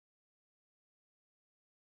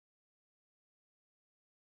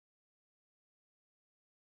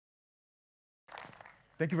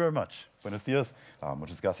Thank you very much. Buenos dias.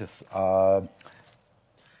 Muchas gracias.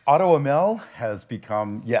 AutoML has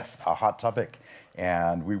become, yes, a hot topic,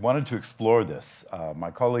 and we wanted to explore this.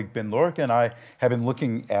 My colleague Ben Lorick and I have been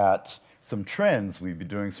looking at some trends. We've been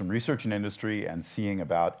doing some research in industry and seeing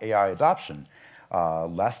about AI adoption.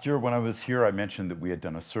 Last year when I was here, I mentioned that we had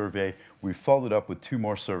done a survey. We followed up with 2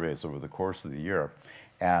 more surveys over the course of the year.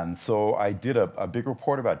 And so I did a big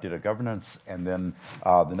report about data governance, and then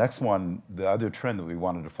the next one, the other trend that we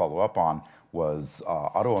wanted to follow up on was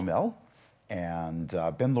AutoML. And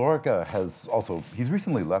Ben Lorick has also, he's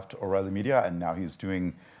recently left O'Reilly Media, and now he's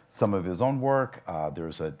doing some of his own work.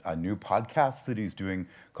 There's a new podcast that he's doing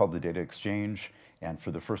called The Data Exchange. And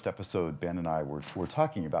for the first episode, Ben and I were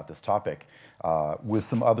talking about this topic with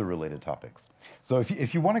some other related topics. So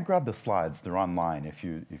if you want to grab the slides, they're online. If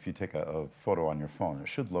you take a photo on your phone, it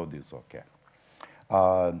should load these okay.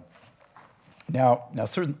 Sorry,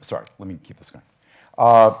 let me keep this going.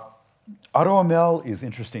 AutoML is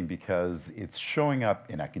interesting because it's showing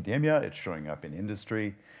up in academia, it's showing up in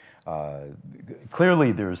industry.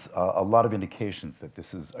 Clearly, there's a lot of indications that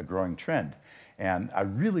this is a growing trend. And I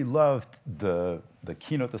really loved the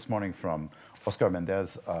keynote this morning from Oscar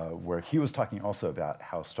Mendez, where he was talking also about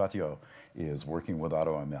how Stratio is working with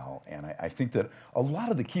AutoML. And I think that a lot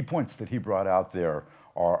of the key points that he brought out there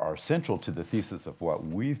are central to the thesis of what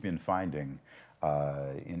we've been finding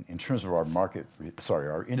in terms of our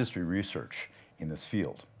industry research in this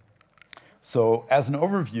field. So as an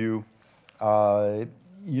overview,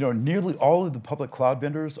 nearly all of the public cloud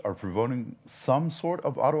vendors are promoting some sort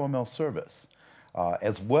of AutoML service.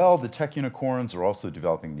 As well, the tech unicorns are also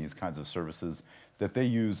developing these kinds of services that they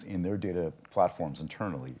use in their data platforms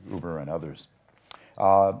internally, Uber and others.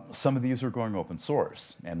 Some of these are going open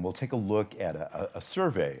source, and we'll take a look at a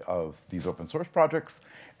survey of these open source projects,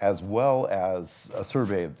 as well as a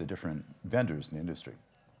survey of the different vendors in the industry.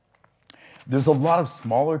 There's a lot of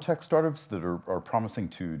smaller tech startups that are promising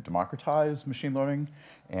to democratize machine learning,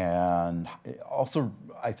 and also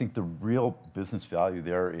I think the real business value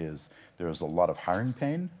there is there's a lot of hiring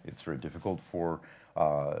pain. It's very difficult for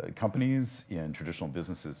companies in traditional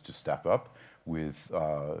businesses to step up with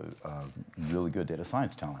really good data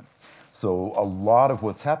science talent. So a lot of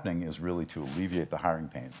what's happening is really to alleviate the hiring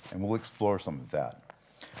pains, and we'll explore some of that.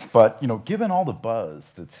 But given all the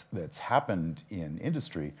buzz that's happened in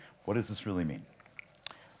industry, what does this really mean?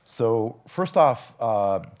 So first off,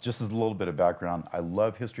 just as a little bit of background, I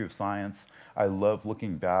love history of science. I love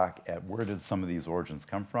looking back at where did some of these origins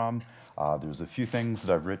come from. There's a few things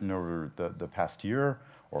that I've written over the past year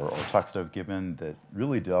or talks that I've given that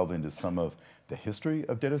really delve into some of the history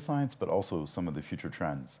of data science, but also some of the future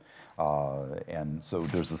trends. And so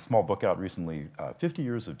there's a small book out recently, 50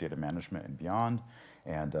 Years of Data Management and Beyond,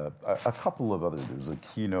 and a couple of others. There's a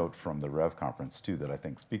keynote from the Rev conference, too, that I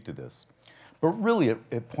think speak to this. But really,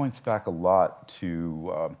 it points back a lot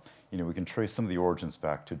to, we can trace some of the origins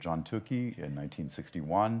back to John Tukey in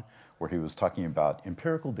 1961, where he was talking about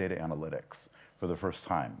empirical data analytics for the first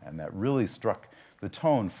time. And that really struck the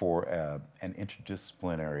tone for an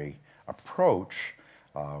interdisciplinary approach,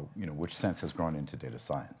 which since has grown into data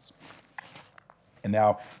science. And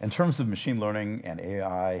now, in terms of machine learning and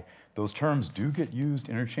AI, those terms do get used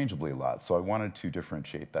interchangeably a lot, so I wanted to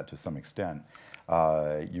differentiate that to some extent.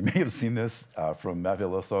 You may have seen this from Matt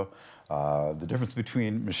Veloso, the difference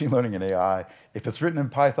between machine learning and AI. If it's written in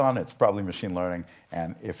Python, it's probably machine learning,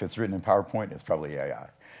 and if it's written in PowerPoint, it's probably AI.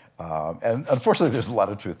 And unfortunately, there's a lot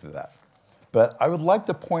of truth to that. But I would like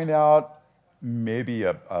to point out maybe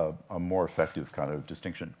a more effective kind of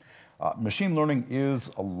distinction. Machine learning is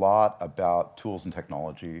a lot about tools and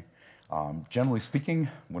technology. Generally speaking,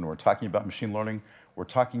 when we're talking about machine learning, we're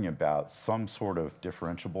talking about some sort of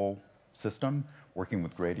differentiable system, working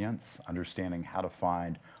with gradients, understanding how to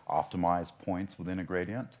find optimized points within a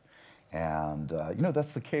gradient. And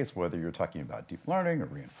that's the case whether you're talking about deep learning or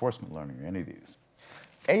reinforcement learning or any of these.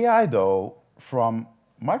 AI, though, from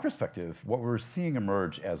my perspective, what we're seeing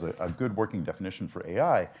emerge as a good working definition for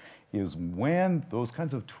AI is when those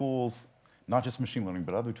kinds of tools, not just machine learning,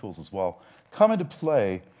 but other tools as well, come into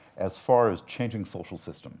play as far as changing social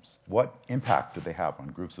systems. What impact do they have on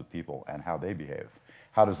groups of people and how they behave?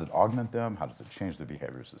 How does it augment them? How does it change their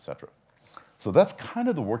behaviors, et cetera? So that's kind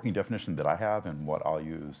of the working definition that I have and what I'll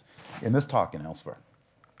use in this talk and elsewhere.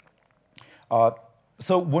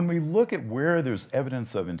 So when we look at where there's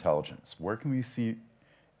evidence of intelligence, where can we see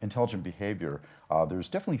intelligent behavior? There's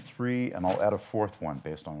definitely 3, and I'll add a 4th one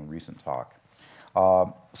based on a recent talk.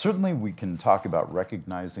 Certainly, we can talk about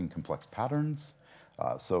recognizing complex patterns.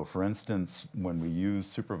 So for instance, when we use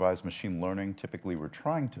supervised machine learning, typically we're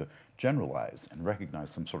trying to generalize and recognize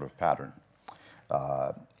some sort of pattern.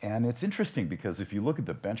 And it's interesting because if you look at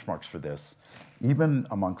the benchmarks for this, even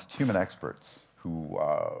amongst human experts who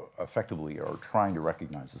effectively are trying to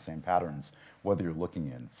recognize the same patterns, whether you're looking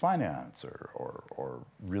in finance or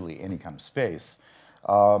really any kind of space,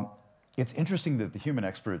 it's interesting that the human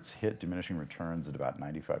experts hit diminishing returns at about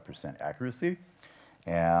 95% accuracy.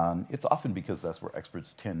 And it's often because that's where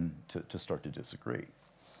experts tend to start to disagree.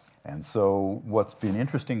 And so what's been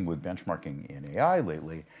interesting with benchmarking in AI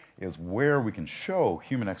lately is where we can show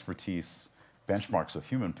human expertise, benchmarks of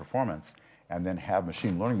human performance, and then have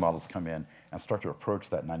machine learning models come in and start to approach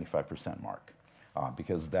that 95% mark.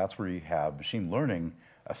 Because that's where you have machine learning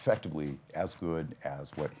effectively as good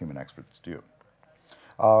as what human experts do.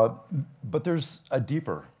 But there's a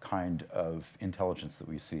deeper kind of intelligence that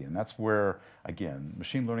we see, and that's where, again,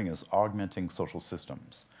 machine learning is augmenting social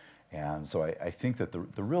systems. And so I think that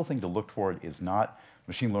the real thing to look toward is not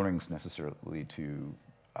machine learning necessarily to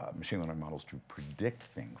machine learning models to predict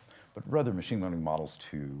things, but rather machine learning models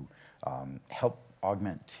to help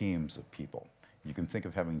augment teams of people. You can think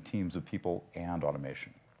of having teams of people and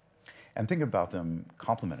automation. And think about them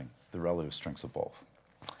complementing the relative strengths of both.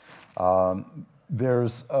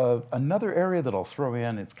 There's another area that I'll throw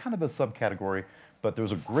in. It's kind of a subcategory, but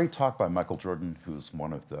there's a great talk by Michael Jordan, who's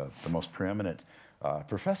one of the most preeminent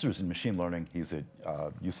professors in machine learning. He's at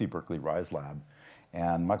UC Berkeley RISE Lab.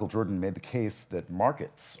 And Michael Jordan made the case that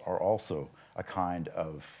markets are also a kind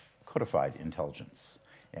of codified intelligence,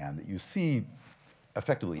 and that you see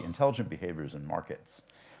effectively intelligent behaviors in markets.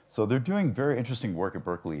 So they're doing very interesting work at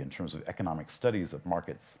Berkeley in terms of economic studies of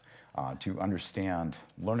markets to understand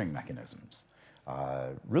learning mechanisms.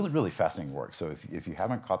 Really, really fascinating work. So if you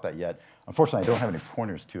haven't caught that yet, unfortunately, I don't have any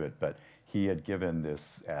pointers to it, but he had given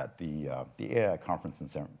this at the AI conference in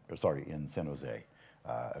San Jose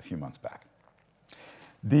a few months back.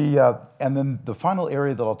 And then the final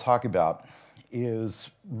area that I'll talk about is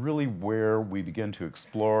really where we begin to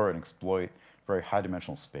explore and exploit very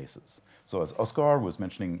high-dimensional spaces. So as Oscar was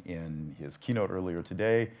mentioning in his keynote earlier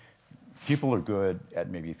today, people are good at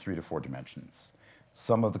maybe 3 to 4 dimensions.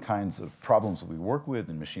 Some of the kinds of problems that we work with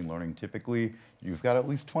in machine learning, typically, you've got at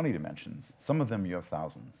least 20 dimensions. Some of them you have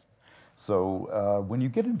thousands. So when you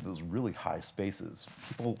get into those really high spaces,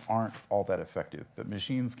 people aren't all that effective, but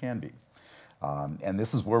machines can be. And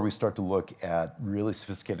this is where we start to look at really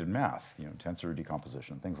sophisticated math, tensor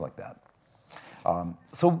decomposition, things like that.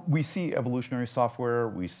 So we see evolutionary software,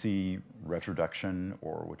 we see retroduction,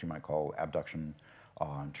 or what you might call abduction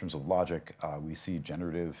in terms of logic. We see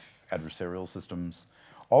generative adversarial systems.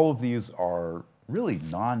 All of these are really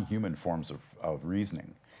non-human forms of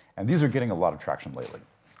reasoning. And these are getting a lot of traction lately.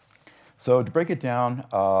 So to break it down,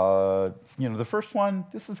 the first one,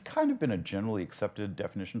 this has kind of been a generally accepted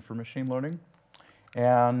definition for machine learning.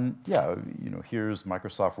 And yeah, here's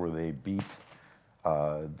Microsoft where they beat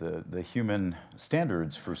the human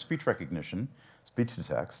standards for speech recognition, speech to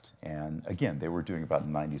text, and again, they were doing about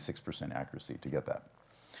 96% accuracy to get that.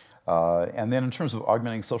 And then in terms of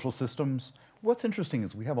augmenting social systems, what's interesting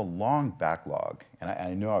is we have a long backlog, and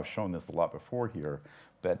I know I've shown this a lot before here,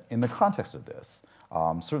 but in the context of this,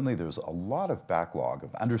 certainly there's a lot of backlog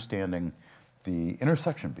of understanding the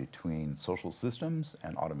intersection between social systems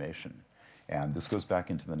and automation. And this goes back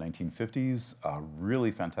into the 1950s,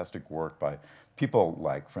 really fantastic work by people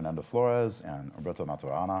like Fernando Flores and Roberto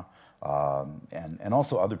Maturana, and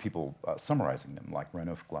also other people summarizing them, like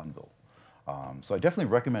Ranulf Glanville. So I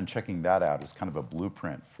definitely recommend checking that out as kind of a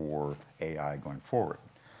blueprint for AI going forward.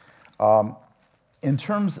 In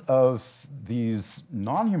terms of these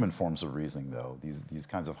non-human forms of reasoning, though, these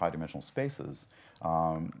kinds of high-dimensional spaces,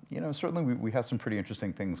 certainly we have some pretty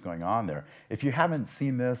interesting things going on there. If you haven't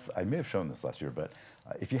seen this, I may have shown this last year, but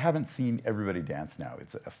if you haven't seen Everybody Dance Now,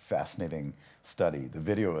 it's a fascinating study, the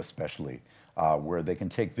video especially, where they can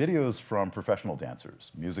take videos from professional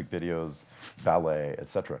dancers, music videos, ballet,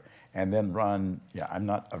 etc., and then run, I'm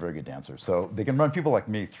not a very good dancer, so they can run people like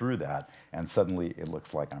me through that, and suddenly it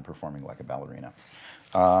looks like I'm performing like a ballerina.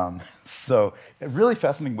 So really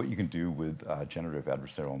fascinating what you can do with generative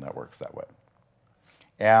adversarial networks that way.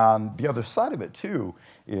 And the other side of it, too,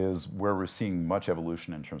 is where we're seeing much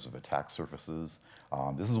evolution in terms of attack surfaces.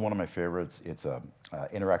 This is one of my favorites. It's an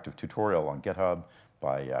interactive tutorial on GitHub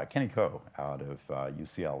by Kenny Ko out of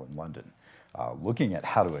UCL in London, looking at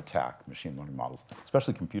how to attack machine learning models,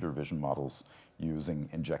 especially computer vision models using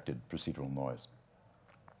injected procedural noise.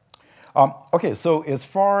 Okay, so as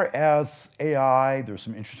far as AI, there's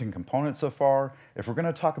some interesting components so far. If we're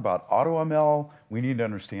going to talk about AutoML, we need to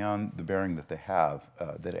understand the bearing that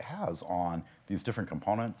it has on these different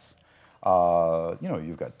components.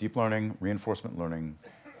 You've got deep learning, reinforcement learning,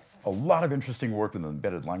 A lot of interesting work with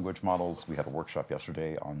embedded language models. We had a workshop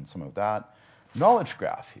yesterday on some of that. Knowledge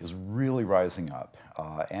graph is really rising up,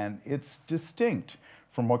 and it's distinct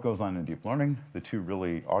from what goes on in deep learning. The two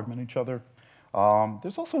really augment each other.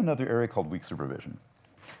 There's also another area called weak supervision.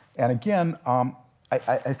 And again,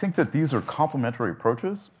 I think that these are complementary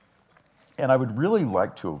approaches, and I would really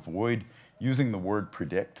like to avoid using the word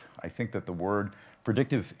predict. I think that the word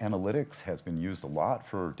predictive analytics has been used a lot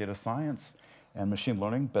for data science and machine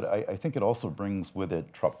learning, but I think it also brings with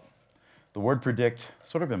it trouble. The word predict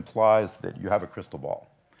sort of implies that you have a crystal ball.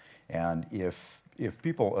 And if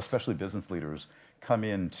people, especially business leaders, come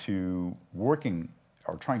into working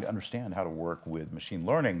or trying to understand how to work with machine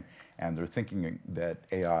learning, and they're thinking that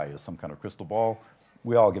AI is some kind of crystal ball,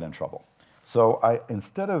 we all get in trouble. So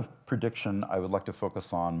instead of prediction, I would like to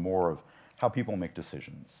focus on more of how people make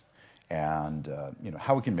decisions and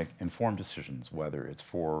how we can make informed decisions, whether it's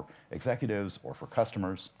for executives or for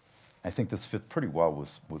customers. I think this fits pretty well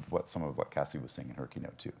with some of what Cassie was saying in her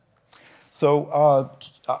keynote too. So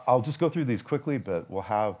I'll just go through these quickly, but we'll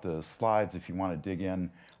have the slides if you want to dig in.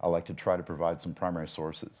 I like to try to provide some primary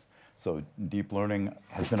sources. So deep learning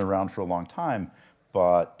has been around for a long time,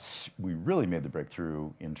 but we really made the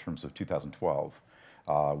breakthrough in terms of 2012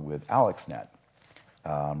 with AlexNet.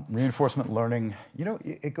 Reinforcement learning,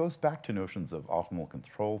 it goes back to notions of optimal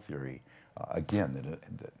control theory, again,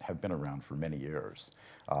 that have been around for many years.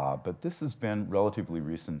 But this has been relatively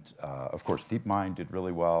recent. Of course, DeepMind did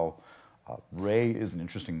really well. Ray is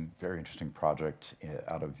an very interesting project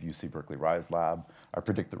out of UC Berkeley Rise Lab. I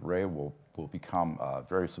predict that Ray will become a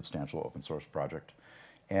very substantial open source project.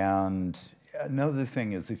 And another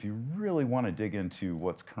thing is, if you really want to dig into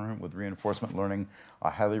what's current with reinforcement learning, I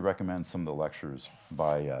highly recommend some of the lectures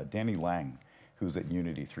by Danny Lang, who's at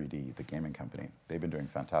Unity 3D, the gaming company. They've been doing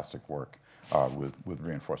fantastic work with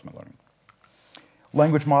reinforcement learning.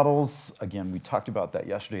 Language models, again, we talked about that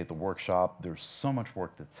yesterday at the workshop. There's so much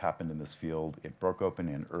work that's happened in this field. It broke open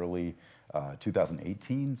in early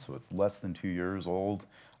 2018, so it's less than 2 years old,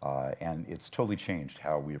 and it's totally changed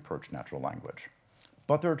how we approach natural language.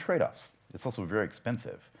 But there are trade-offs. It's also very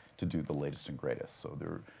expensive to do the latest and greatest, so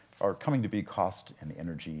there are coming to be cost and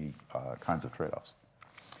energy kinds of trade-offs.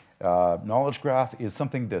 Knowledge graph is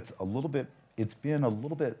something that's it's been a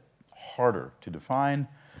little bit harder to define.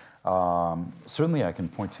 Certainly I can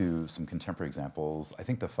point to some contemporary examples. I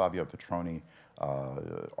think the Fabio Petroni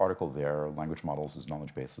article there, Language Models as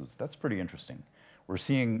Knowledge Bases, that's pretty interesting. We're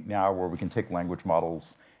seeing now where we can take language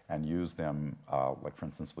models and use them, like for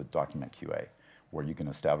instance with document QA, where you can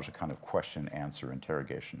establish a kind of question-answer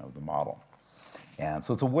interrogation of the model. And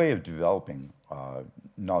so it's a way of developing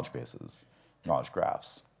knowledge bases, knowledge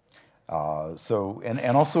graphs.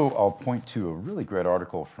 And also I'll point to a really great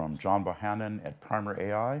article from John Bohannon at Primer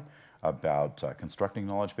AI about constructing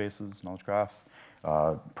knowledge bases, knowledge graph.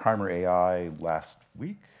 Primer AI last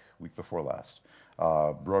week before last,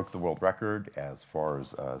 broke the world record as far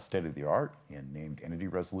as state of the art in named entity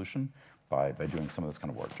resolution by doing some of this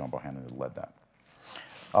kind of work. John Bohannon has led that.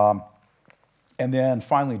 And then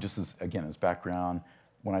finally, just as background,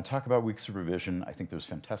 when I talk about weak supervision, I think there's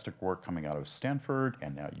fantastic work coming out of Stanford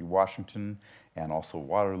and now UWashington and also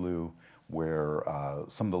Waterloo, where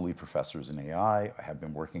some of the lead professors in AI have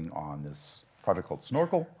been working on this project called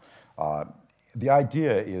Snorkel. The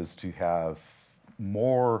idea is to have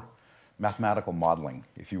more mathematical modeling,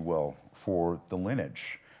 if you will, for the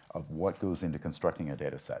lineage of what goes into constructing a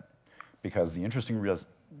data set. Because the interesting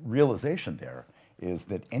realization there is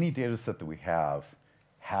that any data set that we have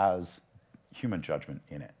has human judgment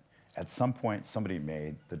in it. At some point, somebody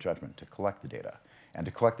made the judgment to collect the data, and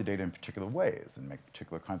to collect the data in particular ways and make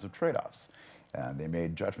particular kinds of trade-offs. And they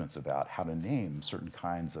made judgments about how to name certain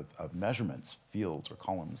kinds of measurements, fields, or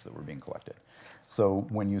columns that were being collected. So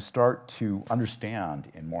when you start to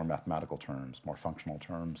understand in more mathematical terms, more functional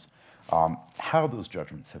terms, how those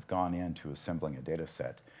judgments have gone into assembling a data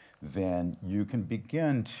set, then you can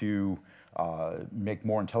begin to make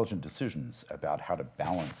more intelligent decisions about how to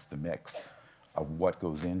balance the mix of what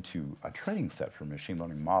goes into a training set for a machine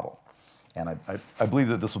learning model. And I believe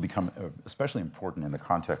that this will become especially important in the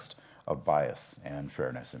context of bias and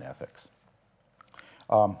fairness and ethics.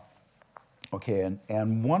 Okay,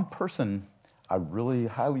 and one person I really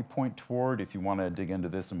highly point toward, if you want to dig into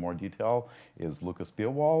this in more detail, is Lucas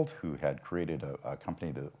Beowald, who had created a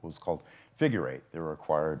company that was called Figure 8. They were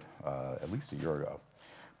acquired at least a year ago.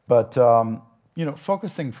 But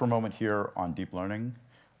focusing for a moment here on deep learning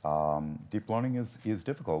is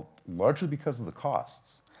difficult, largely because of the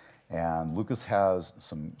costs. And Lucas has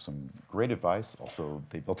some great advice. Also,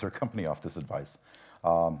 they built their company off this advice.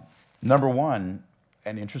 Number one,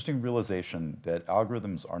 an interesting realization that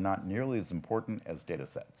algorithms are not nearly as important as data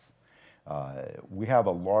sets. We have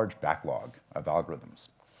a large backlog of algorithms.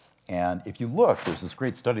 And if you look, there's this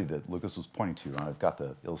great study that Lucas was pointing to, and I've got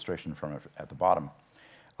the illustration from it at the bottom.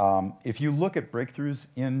 If you look at breakthroughs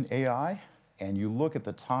in AI, and you look at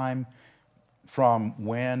the time from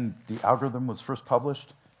when the algorithm was first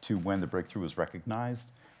published to when the breakthrough was recognized,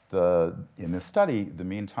 in this study, the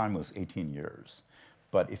mean time was 18 years.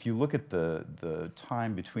 But if you look at the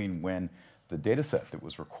time between when the data set that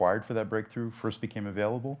was required for that breakthrough first became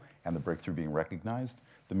available and the breakthrough being recognized,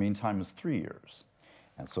 the mean time is 3 years.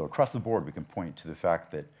 And so across the board, we can point to the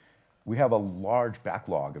fact that we have a large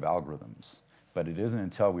backlog of algorithms, but it isn't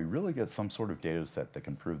until we really get some sort of data set that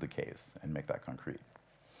can prove the case and make that concrete.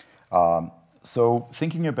 So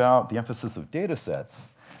thinking about the emphasis of data sets,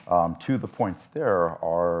 two of the points there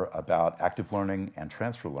are about active learning and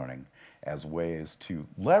transfer learning as ways to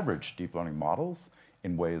leverage deep learning models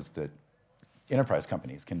in ways that enterprise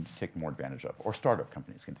companies can take more advantage of, or startup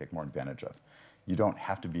companies can take more advantage of. You don't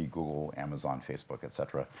have to be Google, Amazon, Facebook, et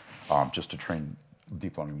cetera, just to train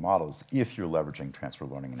deep learning models if you're leveraging transfer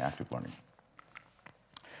learning and active learning.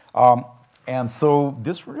 And so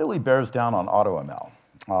this really bears down on AutoML.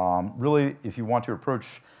 Really, if you want to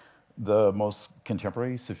approach the most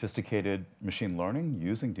contemporary, sophisticated machine learning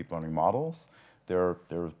using deep learning models, there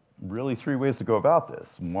are really three ways to go about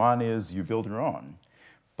this. One is you build your own.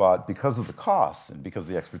 But because of the costs and because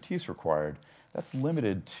of the expertise required, that's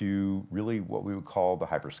limited to really what we would call the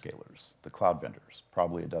hyperscalers, the cloud vendors,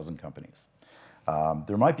 probably a dozen companies.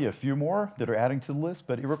 There might be a few more that are adding to the list,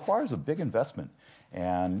 but it requires a big investment.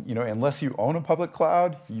 And unless you own a public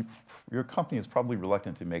cloud, your company is probably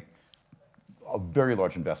reluctant to make a very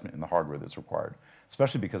large investment in the hardware that's required,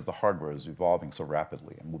 especially because the hardware is evolving so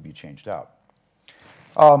rapidly and will be changed out.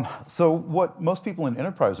 So what most people in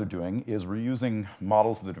enterprise are doing is reusing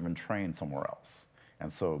models that have been trained somewhere else.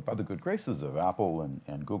 And so by the good graces of Apple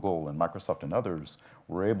and Google and Microsoft and others,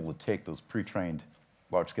 we're able to take those pre-trained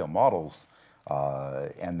large-scale models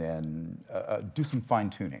and then do some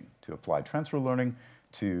fine-tuning to apply transfer learning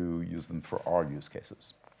to use them for our use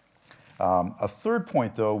cases. A third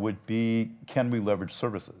point, though, would be, can we leverage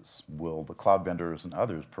services? Will the cloud vendors and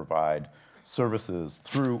others provide services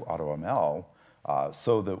through AutoML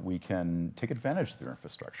so that we can take advantage of their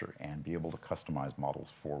infrastructure and be able to customize models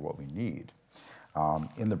for what we need?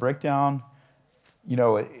 In the breakdown,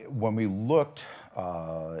 when we looked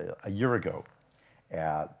a year ago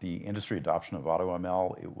at the industry adoption of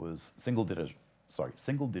AutoML, it was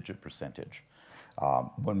single-digit percentage.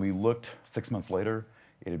 When we looked 6 months later,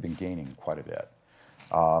 it had been gaining quite a bit.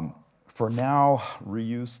 For now,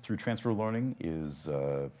 reuse through transfer learning is,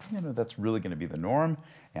 that's really going to be the norm.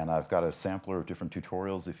 And I've got a sampler of different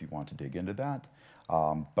tutorials if you want to dig into that.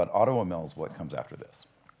 But AutoML is what comes after this.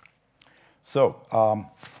 So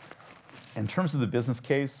in terms of the business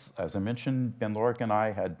case, as I mentioned, Ben Lorick and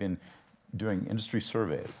I had been doing industry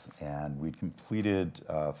surveys, and we'd completed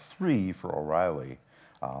 3 for O'Reilly.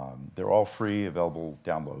 They're all free, available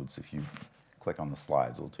downloads. If you click on the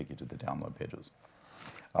slides, it'll take you to the download pages.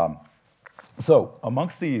 So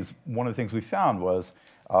amongst these, one of the things we found was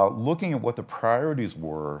looking at what the priorities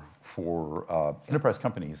were for enterprise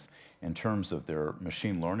companies in terms of their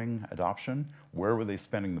machine learning adoption. Where were they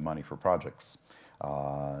spending the money for projects?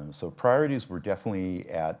 So priorities were definitely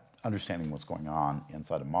at understanding what's going on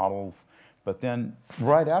inside of models. But then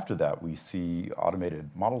right after that, we see automated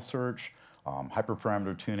model search,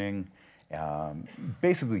 hyperparameter tuning,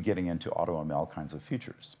 basically getting into AutoML kinds of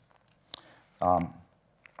features.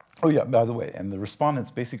 Oh yeah, by the way, and the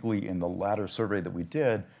respondents basically in the latter survey that we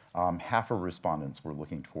did, half of respondents were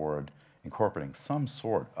looking toward incorporating some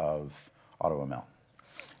sort of AutoML.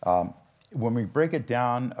 When we break it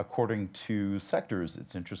down according to sectors,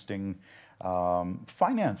 it's interesting.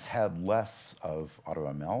 Finance had less of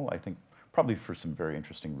AutoML, I think probably for some very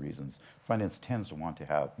interesting reasons. Finance tends to want to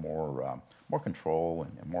have more control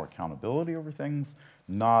and more accountability over things,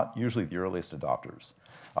 not usually the earliest adopters.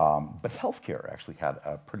 But healthcare actually had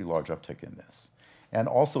a pretty large uptick in this. And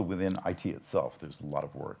also within IT itself, there's a lot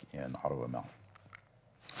of work in AutoML.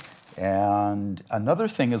 And another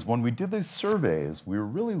thing is when we did these surveys, we were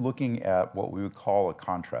really looking at what we would call a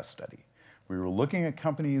contrast study. We were looking at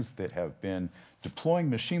companies that have been deploying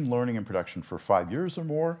machine learning in production for 5 years or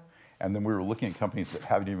more, and then we were looking at companies that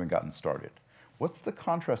haven't even gotten started. What's the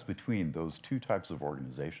contrast between those two types of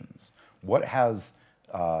organizations? What has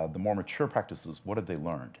the more mature practices, what have they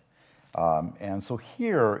learned? And so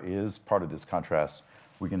here is part of this contrast.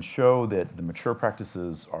 We can show that the mature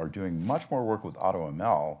practices are doing much more work with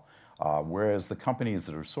AutoML, whereas the companies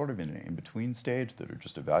that are sort of in an in-between stage that are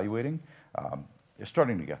just evaluating They're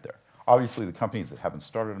starting to get there. Obviously, the companies that haven't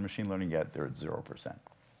started on machine learning yet, they're at 0%.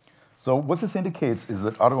 So what this indicates is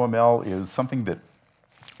that AutoML is something that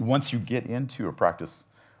once you get into a practice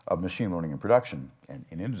of machine learning in production and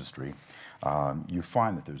in industry, you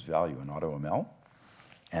find that there's value in AutoML,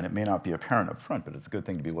 and it may not be apparent up front, but it's a good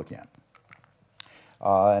thing to be looking at.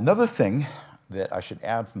 Another thing that I should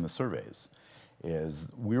add from the surveys is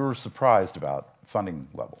we were surprised about funding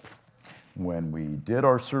levels. When we did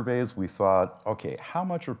our surveys, we thought, okay, how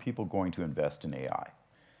much are people going to invest in AI?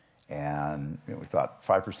 And we thought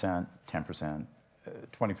 5%, 10%,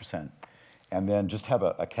 20%, and then just have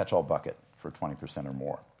a catch-all bucket for 20% or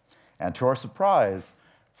more. And to our surprise,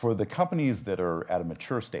 for the companies that are at a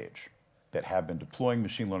mature stage, that have been deploying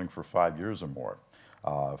machine learning for 5 years or more,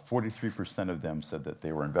 43% of them said that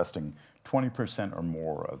they were investing 20% or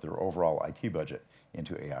more of their overall IT budget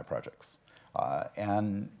into AI projects.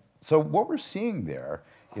 And so what we're seeing there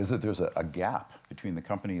is that there's a gap between the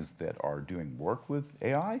companies that are doing work with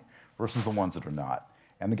AI versus the ones that are not.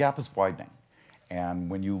 And the gap is widening. And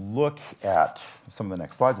when you look at some of the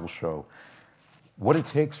next slides will show what it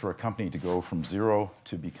takes for a company to go from 0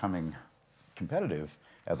 to becoming competitive,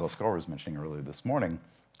 as Oscar was mentioning earlier this morning,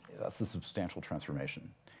 that's a substantial transformation.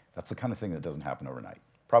 That's the kind of thing that doesn't happen overnight.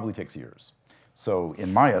 Probably takes years. So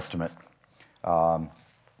in my estimate,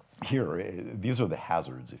 these are the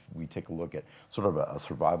hazards. If we take a look at sort of a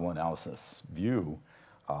survival analysis view,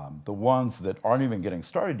 the ones that aren't even getting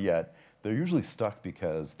started yet, they're usually stuck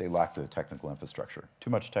because they lack the technical infrastructure.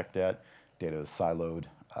 Too much tech debt, data is siloed.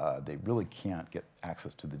 They really can't get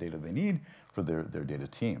access to the data they need for their data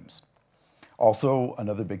teams. Also,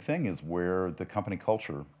 another big thing is where the company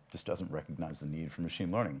culture just doesn't recognize the need for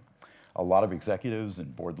machine learning. A lot of executives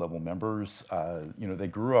and board level members, they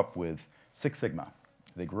grew up with Six Sigma.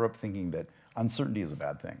 They grew up thinking that uncertainty is a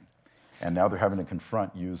bad thing. And now they're having to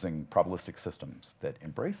confront using probabilistic systems that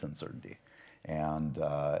embrace uncertainty, and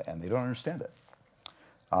they don't understand it.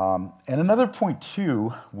 And another point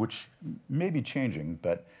too, which may be changing,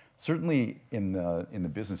 but certainly in the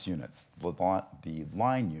business units, the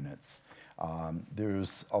line units,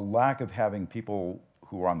 there's a lack of having people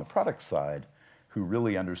who are on the product side who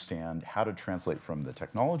really understand how to translate from the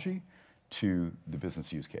technology to the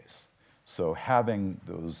business use case. So having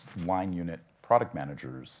those line unit product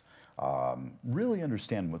managers really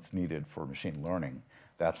understand what's needed for machine learning,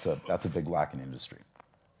 that's a big lack in industry.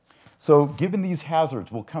 So given these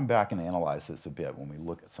hazards, we'll come back and analyze this a bit when we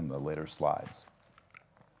look at some of the later slides.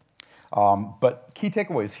 But key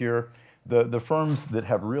takeaways here, the firms that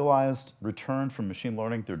have realized return from machine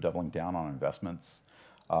learning, they're doubling down on investments.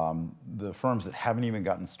 The firms that haven't even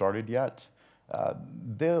gotten started yet,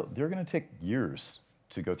 they're going to take years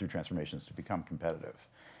to go through transformations to become competitive.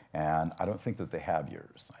 And I don't think that they have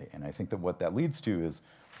years. And I think that what that leads to is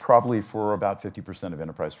probably for about 50% of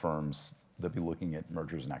enterprise firms, they'll be looking at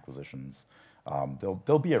mergers and acquisitions.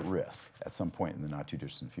 They'll be at risk at some point in the not too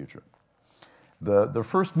distant future. The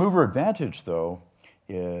first mover advantage, though,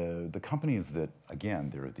 the companies that,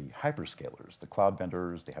 again, they're the hyperscalers, the cloud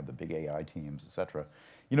vendors, they have the big AI teams, et cetera.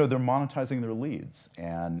 They're monetizing their leads.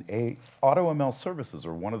 And AutoML services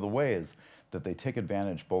are one of the ways that they take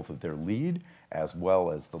advantage both of their lead as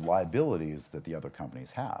well as the liabilities that the other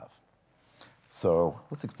companies have. So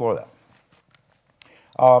let's explore that.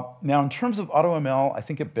 Now, in terms of AutoML, I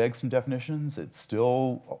think it begs some definitions. It's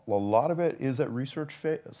still, a lot of it is at research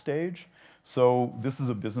stage. So this is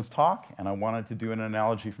a business talk, and I wanted to do an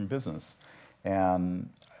analogy from business. And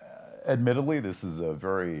admittedly, this is a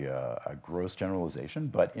very a gross generalization,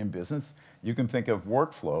 but in business, you can think of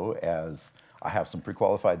workflow as I have some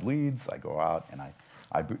pre-qualified leads, I go out and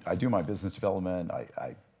I do my business development,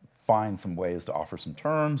 I find some ways to offer some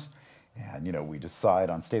terms, and we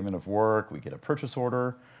decide on statement of work, we get a purchase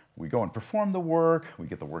order, we go and perform the work, we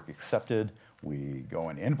get the work accepted, we go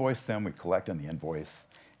and invoice them, we collect on the invoice,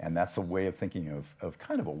 and that's a way of thinking of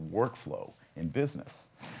kind of a workflow in business.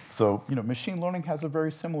 So, machine learning has a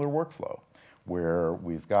very similar workflow where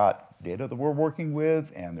we've got data that we're working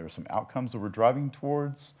with and there are some outcomes that we're driving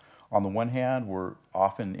towards. On the one hand, we're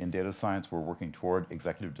often in data science, we're working toward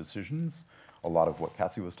executive decisions, a lot of what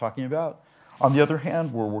Cassie was talking about. On the other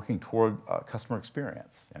hand, we're working toward customer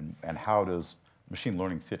experience and how does machine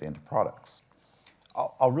learning fit into products.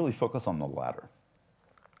 I'll really focus on the latter,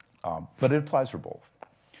 but it applies for both.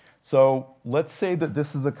 So let's say that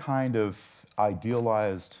this is a kind of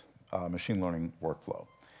idealized machine learning workflow.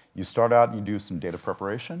 You start out and you do some data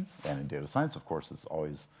preparation, and in data science, of course, it's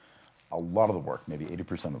always a lot of the work, maybe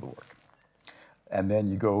 80% of the work. And then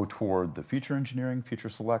you go toward the feature engineering, feature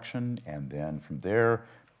selection, and then from there,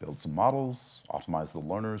 build some models, optimize the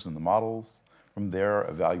learners in the models, From there,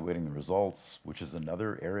 evaluating the results, which is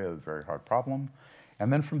another area of a very hard problem.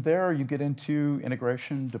 And then from there, you get into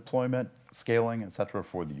integration, deployment, scaling, et cetera,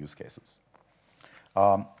 for the use cases.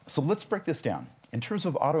 So let's break this down. In terms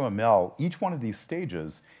of AutoML, each one of these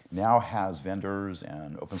stages now has vendors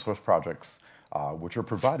and open source projects which are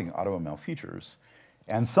providing AutoML features.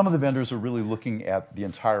 And some of the vendors are really looking at the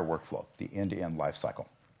entire workflow, the end-to-end lifecycle.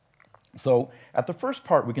 So at the first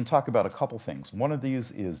part, we can talk about a couple things. One of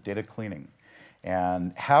these is data cleaning.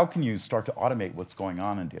 And how can you start to automate what's going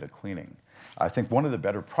on in data cleaning? I think one of the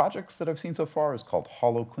better projects that I've seen so far is called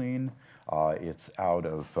HoloClean. It's out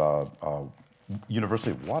of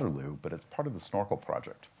University of Waterloo, but it's part of the Snorkel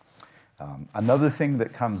project. Another thing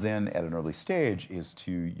that comes in at an early stage is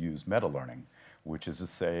to use meta-learning, which is to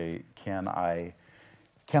say, can I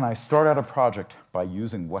start out a project by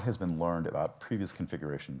using what has been learned about previous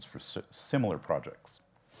configurations for similar projects?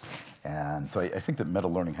 And so I think that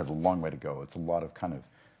meta-learning has a long way to go. It's a lot of kind of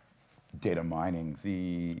data mining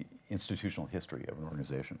the institutional history of an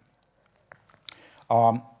organization.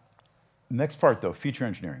 Next part, though, feature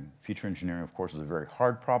engineering. Feature engineering, of course, is a very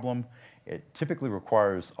hard problem. It typically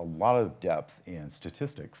requires a lot of depth in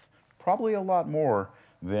statistics, probably a lot more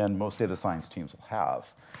than most data science teams will have.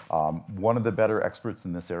 One of the better experts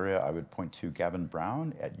in this area, I would point to Gavin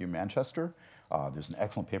Brown at U Manchester. There's an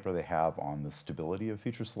excellent paper they have on the stability of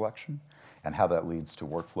feature selection and how that leads to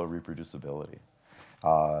workflow reproducibility.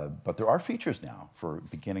 But there are features now for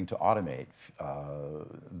beginning to automate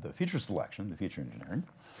the feature selection, the feature engineering.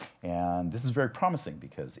 And this is very promising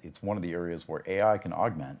because it's one of the areas where AI can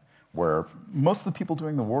augment, where most of the people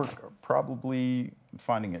doing the work are probably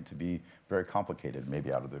finding it to be very complicated,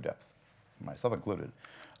 maybe out of their depth, myself included.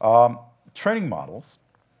 Training models.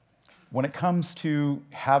 When it comes to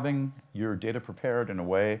having your data prepared in a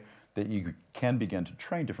way that you can begin to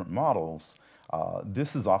train different models,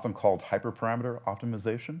 this is often called hyperparameter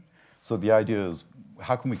optimization. So the idea is,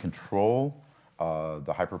 how can we control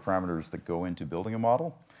the hyperparameters that go into building a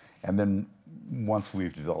model? And then once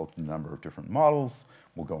we've developed a number of different models,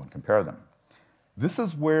 we'll go and compare them. This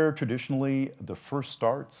is where traditionally the first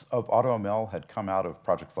starts of AutoML had come out of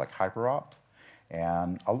projects like HyperOpt.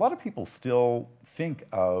 And a lot of people still think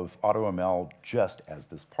of AutoML just as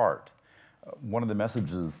this part. One of the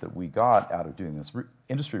messages that we got out of doing this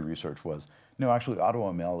industry research was, no, actually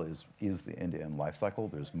AutoML is the end-to-end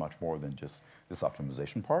lifecycle. There's much more than just this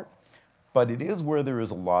optimization part. But it is where there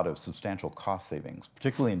is a lot of substantial cost savings,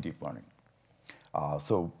 particularly in deep learning.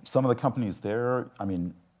 So some of the companies there, I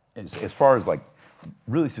mean, as far as like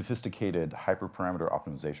really sophisticated hyperparameter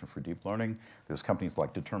optimization for deep learning, there's companies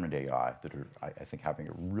like Determined AI that are, I think, having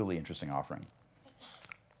a really interesting offering.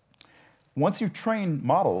 Once you've trained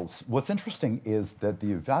models, what's interesting is that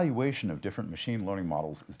the evaluation of different machine learning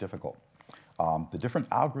models is difficult. The different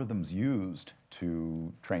algorithms used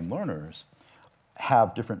to train learners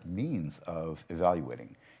have different means of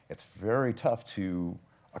evaluating. It's very tough to,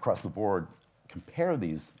 across the board, compare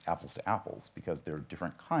these apples to apples because there are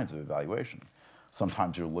different kinds of evaluation.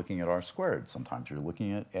 Sometimes you're looking at R-squared, sometimes you're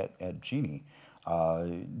looking at Gini.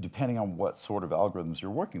 Depending on what sort of algorithms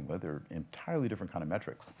you're working with, they're entirely different kind of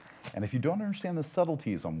metrics. And if you don't understand the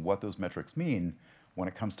subtleties on what those metrics mean, when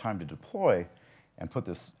it comes time to deploy and put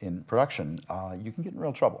this in production, you can get in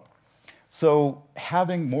real trouble. So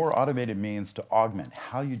having more automated means to augment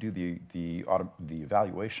how you do the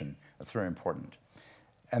evaluation, that's very important.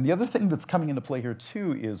 And the other thing that's coming into play here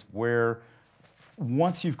too is where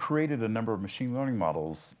once you've created a number of machine learning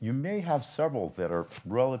models, you may have several that are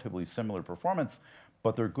relatively similar performance,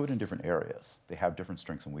 but they're good in different areas. They have different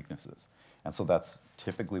strengths and weaknesses. And so that's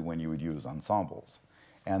typically when you would use ensembles.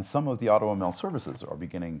 And some of the AutoML services are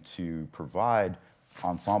beginning to provide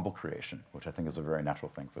ensemble creation, which I think is a very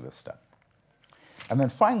natural thing for this step. And then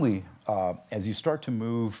finally, as you start to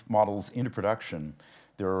move models into production,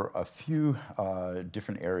 there are a few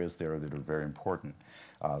different areas there that are very important.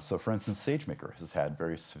 So for instance, SageMaker has had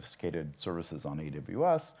very sophisticated services on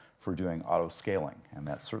AWS for doing auto-scaling, and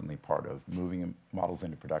that's certainly part of moving models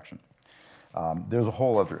into production. There's a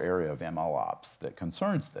whole other area of ML ops that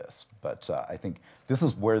concerns this, but I think this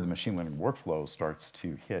is where the machine learning workflow starts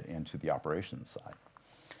to hit into the operations side.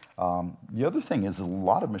 The other thing is a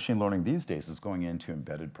lot of machine learning these days is going into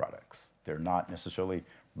embedded products. They're not necessarily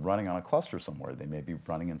running on a cluster somewhere. They may be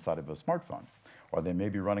running inside of a smartphone, or they may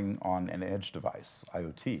be running on an edge device,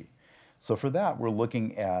 IoT. So for that, we're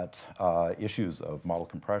looking at issues of model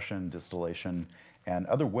compression, distillation, and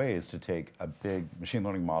other ways to take a big machine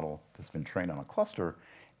learning model that's been trained on a cluster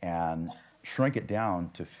and shrink it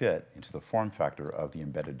down to fit into the form factor of the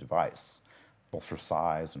embedded device, both for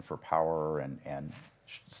size and for power and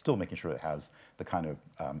still making sure it has the kind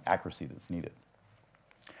of accuracy that's needed.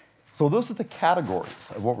 So those are the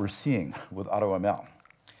categories of what we're seeing with AutoML.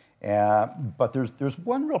 But there's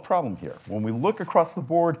one real problem here. When we look across the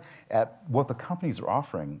board at what the companies are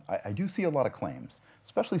offering, I do see a lot of claims,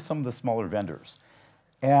 especially some of the smaller vendors.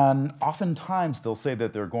 And oftentimes they'll say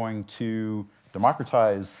that they're going to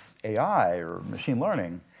democratize AI or machine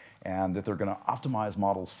learning and that they're going to optimize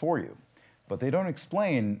models for you. But they don't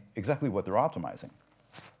explain exactly what they're optimizing.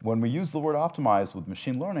 When we use the word optimize with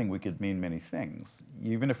machine learning, we could mean many things.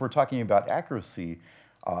 Even if we're talking about accuracy,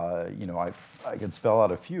 I could spell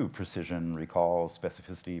out a few: precision, recall,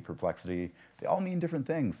 specificity, perplexity. They all mean different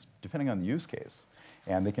things depending on the use case.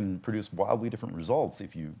 And they can produce wildly different results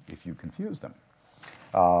if you confuse them.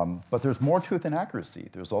 But there's more to it than accuracy.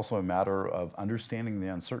 There's also a matter of understanding the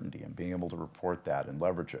uncertainty and being able to report that and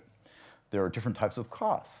leverage it. There are different types of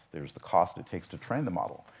costs. There's the cost it takes to train the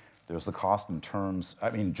model. There's the cost in terms,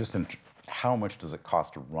 just in how much does it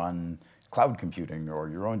cost to run cloud computing or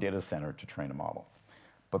your own data center to train a model.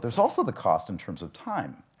 But there's also the cost in terms of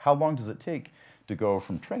time. How long does it take to go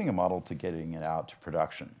from training a model to getting it out to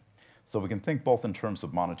production? So we can think both in terms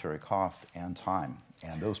of monetary cost and time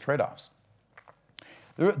and those trade-offs.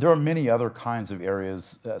 There are many other kinds of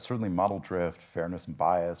areas, certainly model drift, fairness and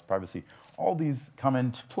bias, privacy. All these come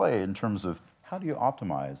into play in terms of how do you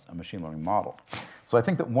optimize a machine learning model. So I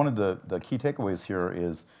think that one of the key takeaways here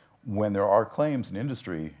is when there are claims in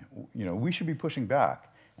industry, we should be pushing back.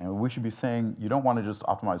 And we should be saying you don't want to just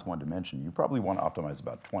optimize one dimension. You probably want to optimize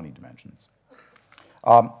about 20 dimensions.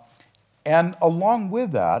 And along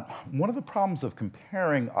with that, one of the problems of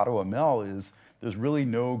comparing AutoML is there's really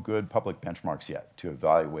no good public benchmarks yet to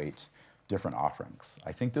evaluate different offerings.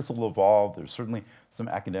 I think this will evolve. There's certainly some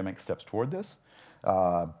academic steps toward this.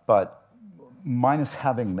 But minus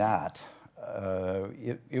having that,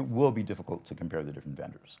 it will be difficult to compare the different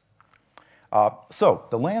vendors. So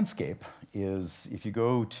the landscape is, if you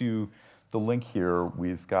go to the link here,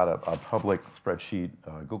 we've got a public spreadsheet,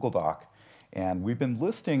 Google Doc, and we've been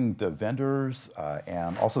listing the vendors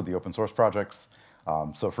and also the open source projects.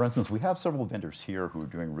 So for instance, we have several vendors here who are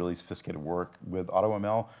doing really sophisticated work with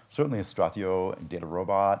AutoML, certainly Stratio and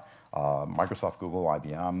DataRobot, Microsoft, Google,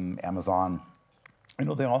 IBM, Amazon.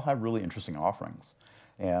 They all have really interesting offerings.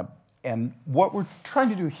 And what we're trying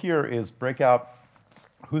to do here is break out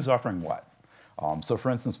who's offering what. So for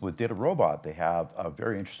instance, with DataRobot, they have a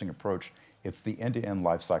very interesting approach. It's the end-to-end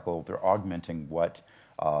life cycle. They're augmenting what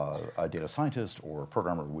a data scientist or a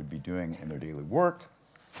programmer would be doing in their daily work.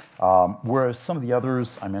 Whereas some of the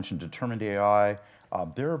others, I mentioned Determined AI,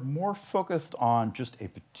 they're more focused on just a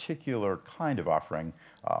particular kind of offering,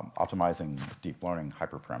 optimizing deep learning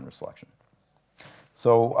hyperparameter selection.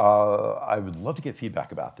 So I would love to get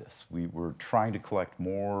feedback about this. We're trying to collect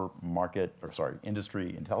more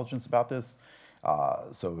industry intelligence about this.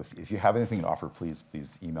 So if you have anything to offer, please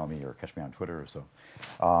email me or catch me on Twitter or so.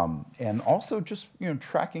 And also just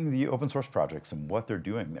tracking the open source projects and what they're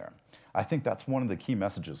doing there. I think that's one of the key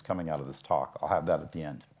messages coming out of this talk. I'll have that at the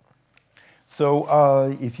end. So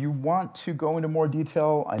if you want to go into more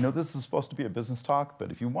detail, I know this is supposed to be a business talk,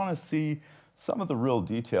 but if you want to see some of the real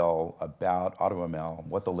detail about AutoML,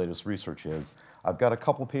 what the latest research is, I've got a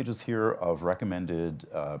couple pages here of recommended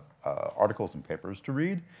articles and papers to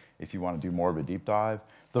read if you want to do more of a deep dive.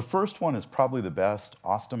 The first one is probably the best,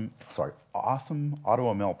 Awesome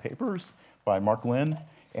AutoML Papers by Mark Lin,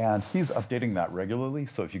 and he's updating that regularly,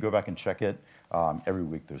 so if you go back and check it, every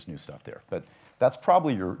week there's new stuff there. But that's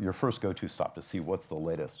probably your first go-to stop to see what's the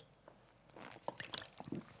latest.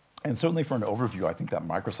 And certainly for an overview, I think that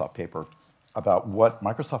Microsoft paper about what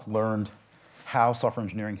Microsoft learned, how software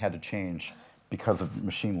engineering had to change because of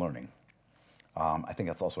machine learning. I think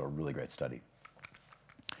that's also a really great study.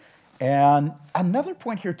 And another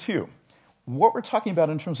point here too, what we're talking about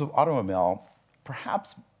in terms of AutoML,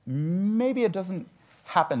 perhaps maybe it doesn't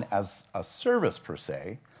happen as a service per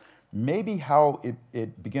se. Maybe how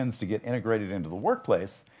it begins to get integrated into the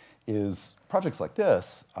workplace is projects like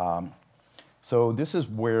this. So this is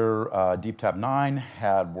where DeepTab9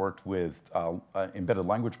 had worked with embedded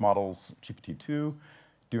language models, GPT-2,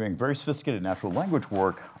 doing very sophisticated natural language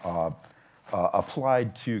work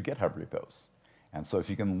applied to GitHub repos. And so if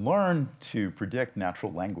you can learn to predict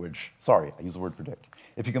natural language, sorry, I use the word predict.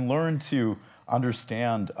 If you can learn to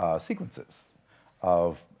understand sequences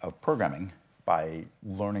of programming by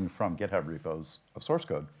learning from GitHub repos of source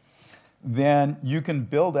code, then you can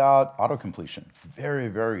build out autocompletion, very,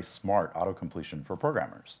 very smart autocompletion for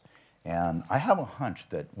programmers. And I have a hunch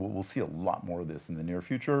that we'll see a lot more of this in the near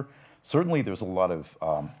future. Certainly, there's a lot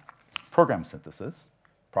of program synthesis,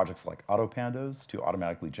 projects like AutoPandas to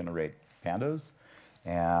automatically generate pandas.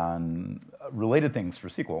 and related things for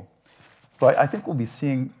SQL. So I think we'll be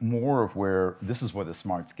seeing more of where this is where the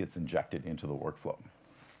smarts gets injected into the workflow.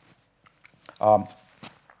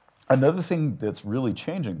 Another thing that's really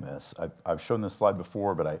changing this, I've shown this slide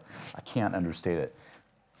before, but I can't understate it.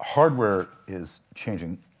 Hardware is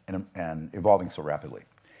changing and evolving so rapidly.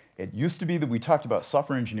 It used to be that we talked about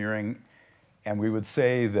software engineering, and we would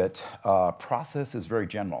say that process is very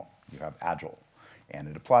general. You have Agile, and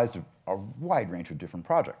it applies to a wide range of different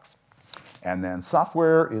projects. And then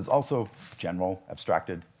software is also general,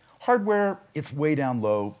 abstracted. Hardware, it's way down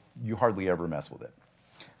low. You hardly ever mess with it.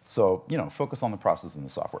 So, focus on the process and the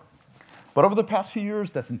software. But over the past few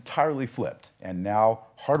years, that's entirely flipped. And now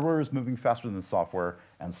hardware is moving faster than software,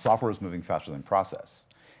 and software is moving faster than process.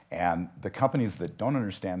 And the companies that don't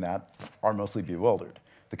understand that are mostly bewildered.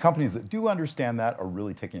 The companies that do understand that are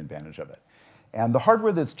really taking advantage of it. And the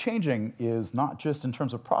hardware that's changing is not just in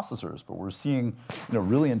terms of processors, but we're seeing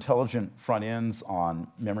really intelligent front ends on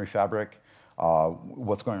memory fabric,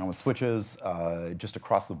 what's going on with switches, just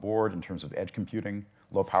across the board in terms of edge computing,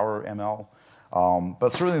 low power ML. But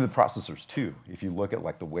certainly the processors too. If you look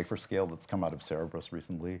at the wafer scale that's come out of Cerebras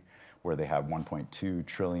recently, where they have 1.2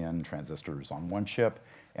 trillion transistors on one chip,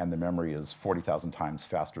 and the memory is 40,000 times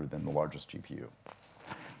faster than the largest GPU.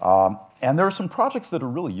 And there are some projects that are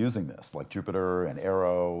really using this, like Jupyter and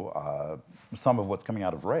Arrow, some of what's coming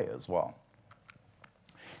out of Ray as well.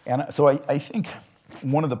 And so I think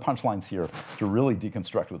one of the punchlines here to really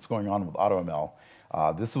deconstruct what's going on with AutoML,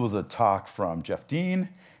 this was a talk from Jeff Dean,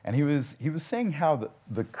 and he was saying how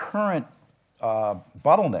the current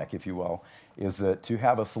bottleneck, if you will, is that to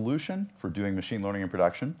have a solution for doing machine learning in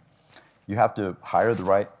production, you have to hire the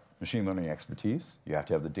right machine learning expertise, you have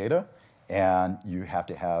to have the data, and you have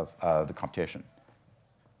to have the computation.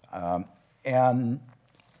 And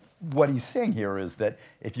what he's saying here is that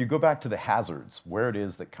if you go back to the hazards, where it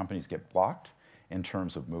is that companies get blocked in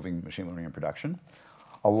terms of moving machine learning in production,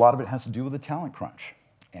 a lot of it has to do with the talent crunch.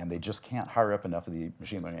 And they just can't hire up enough of the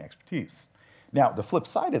machine learning expertise. Now, the flip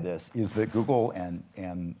side of this is that Google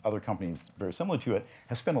and other companies very similar to it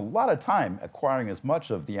have spent a lot of time acquiring as much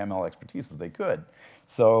of the ML expertise as they could.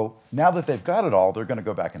 So now that they've got it all, they're going to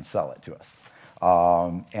go back and sell it to us.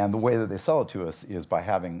 And the way that they sell it to us is by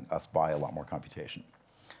having us buy a lot more computation.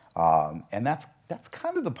 And that's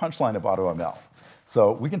kind of the punchline of AutoML.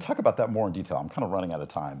 So we can talk about that more in detail. I'm kind of running out of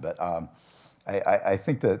time, but I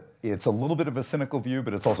think that it's a little bit of a cynical view,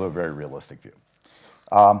 but it's also a very realistic view.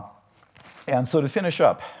 And so to finish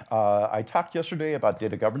up, I talked yesterday about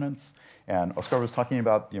data governance, and Oscar was talking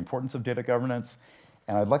about the importance of data governance,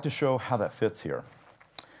 and I'd like to show how that fits here.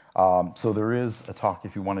 So there is a talk,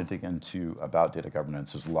 if you want to dig into about data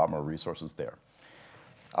governance. There's a lot more resources there.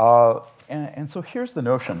 And so here's the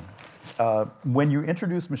notion. When you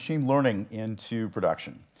introduce machine learning into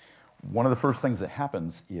production, one of the first things that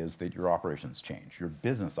happens is that your operations change, your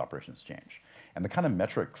business operations change. And the kind of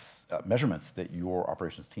measurements that your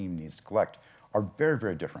operations team needs to collect are very,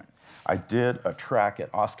 very different. I did a track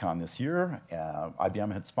at OSCON this year.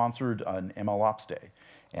 IBM had sponsored an ML Ops Day.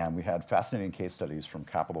 And we had fascinating case studies from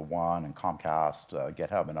Capital One and Comcast,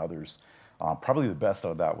 GitHub, and others. Probably the best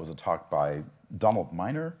out of that was a talk by Donald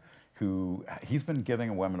Miner, he's been giving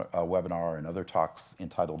a webinar and other talks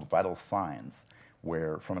entitled Vital Signs,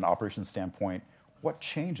 where from an operations standpoint, what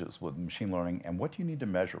changes with machine learning and what do you need to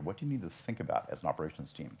measure? What do you need to think about as an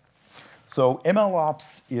operations team? So ML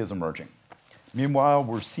Ops is emerging. Meanwhile,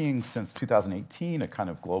 we're seeing since 2018 a kind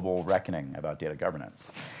of global reckoning about data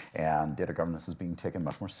governance. And data governance is being taken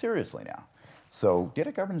much more seriously now. So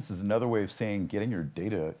data governance is another way of saying getting your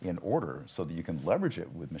data in order so that you can leverage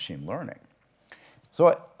it with machine learning.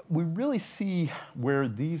 So we really see where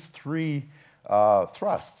these three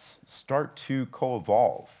thrusts start to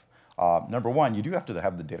co-evolve. Number one, you do have to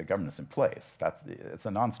have the data governance in place. It's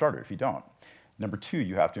a non-starter if you don't. Number two,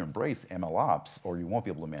 you have to embrace ML Ops or you won't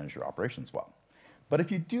be able to manage your operations well. But if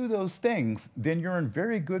you do those things, then you're in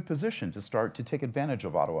very good position to start to take advantage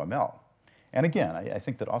of AutoML. And again, I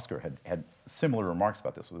think that Oscar had similar remarks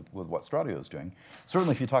about this with what Stradio is doing.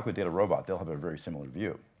 Certainly if you talk with Data Robot, they'll have a very similar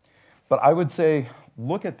view. But I would say,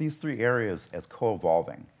 look at these three areas as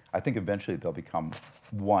co-evolving. I think eventually they'll become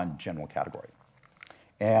one general category.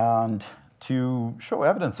 And to show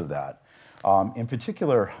evidence of that, in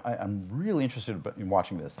particular, I'm really interested in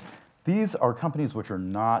watching this. These are companies which are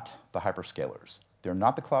not the hyperscalers. They're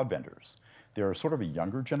not the cloud vendors. They're sort of a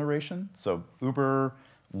younger generation. So Uber,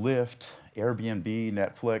 Lyft, Airbnb,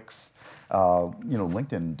 Netflix,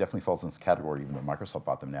 LinkedIn definitely falls in this category, even though Microsoft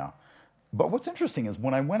bought them now. But what's interesting is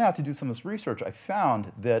when I went out to do some of this research, I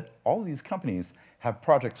found that all of these companies have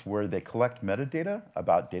projects where they collect metadata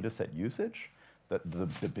about data set usage,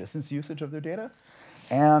 the business usage of their data.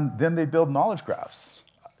 And then they build knowledge graphs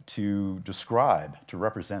to describe, to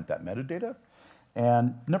represent that metadata.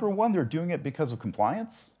 And number one, they're doing it because of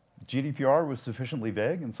compliance. GDPR was sufficiently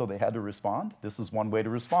vague, and so they had to respond. This is one way to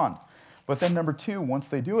respond. But then number two, once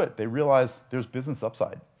they do it, they realize there's business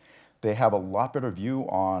upside. They have a lot better view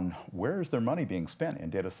on where is their money being spent in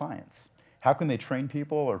data science. How can they train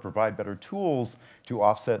people or provide better tools to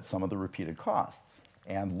offset some of the repeated costs?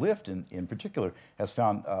 And Lyft, in particular, has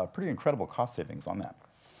found pretty incredible cost savings on that.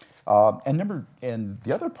 And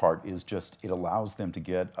the other part is just it allows them to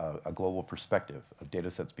get a global perspective of data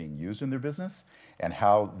sets being used in their business and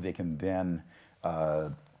how they can then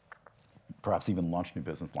perhaps even launch new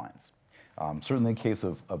business lines. Certainly in the case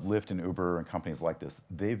of Lyft and Uber and companies like this,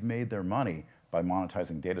 they've made their money by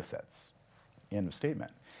monetizing data sets. End of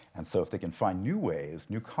statement. And so if they can find new ways,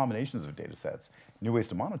 new combinations of data sets, new ways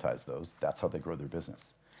to monetize those, that's how they grow their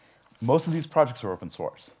business. Most of these projects are open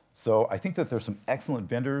source. So I think that there's some excellent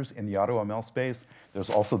vendors in the AutoML space. There's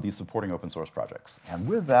also these supporting open source projects. And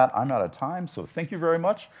with that, I'm out of time, so thank you very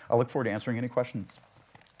much. I look forward to answering any questions.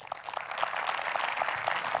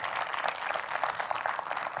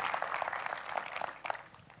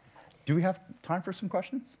 Do we have time for some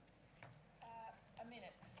questions? A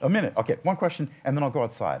minute. A minute, okay, one question, and then I'll go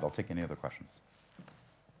outside. I'll take any other questions.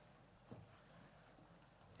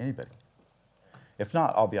 Anybody? If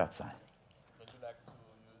not, I'll be outside. Would you like to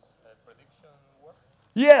use prediction work?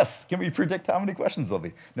 Yes! Can we predict how many questions there'll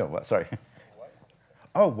be? No, what? Sorry. Why?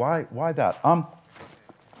 Oh, why that? Recognize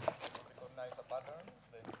a pattern,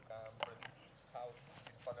 then you can predict how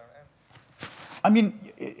this pattern ends. I mean,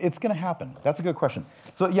 it's going to happen. That's a good question.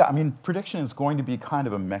 So yeah, I mean, prediction is going to be kind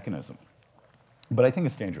of a mechanism, but I think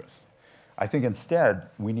it's dangerous. I think instead,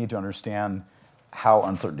 we need to understand how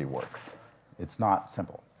uncertainty works. It's not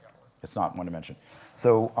simple. It's not one dimension.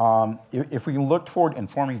 So if we can look toward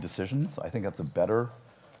informing decisions, I think that's a better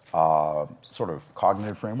sort of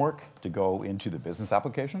cognitive framework to go into the business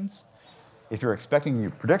applications. If you're expecting a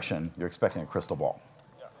prediction, you're expecting a crystal ball.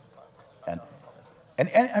 And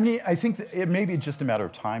I mean, I think that it may be just a matter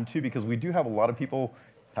of time, too, because we do have a lot of people,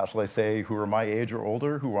 how shall I say, who are my age or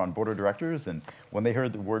older, who are on board of directors, and when they hear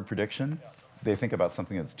the word prediction, they think about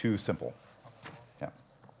something that's too simple. Yeah.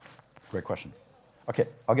 Great question. OK,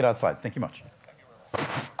 I'll get outside. Thank you much. Thank you very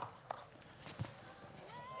much.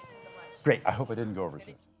 Thank you so much. Great. I hope I didn't go over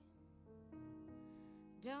too.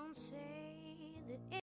 Don't say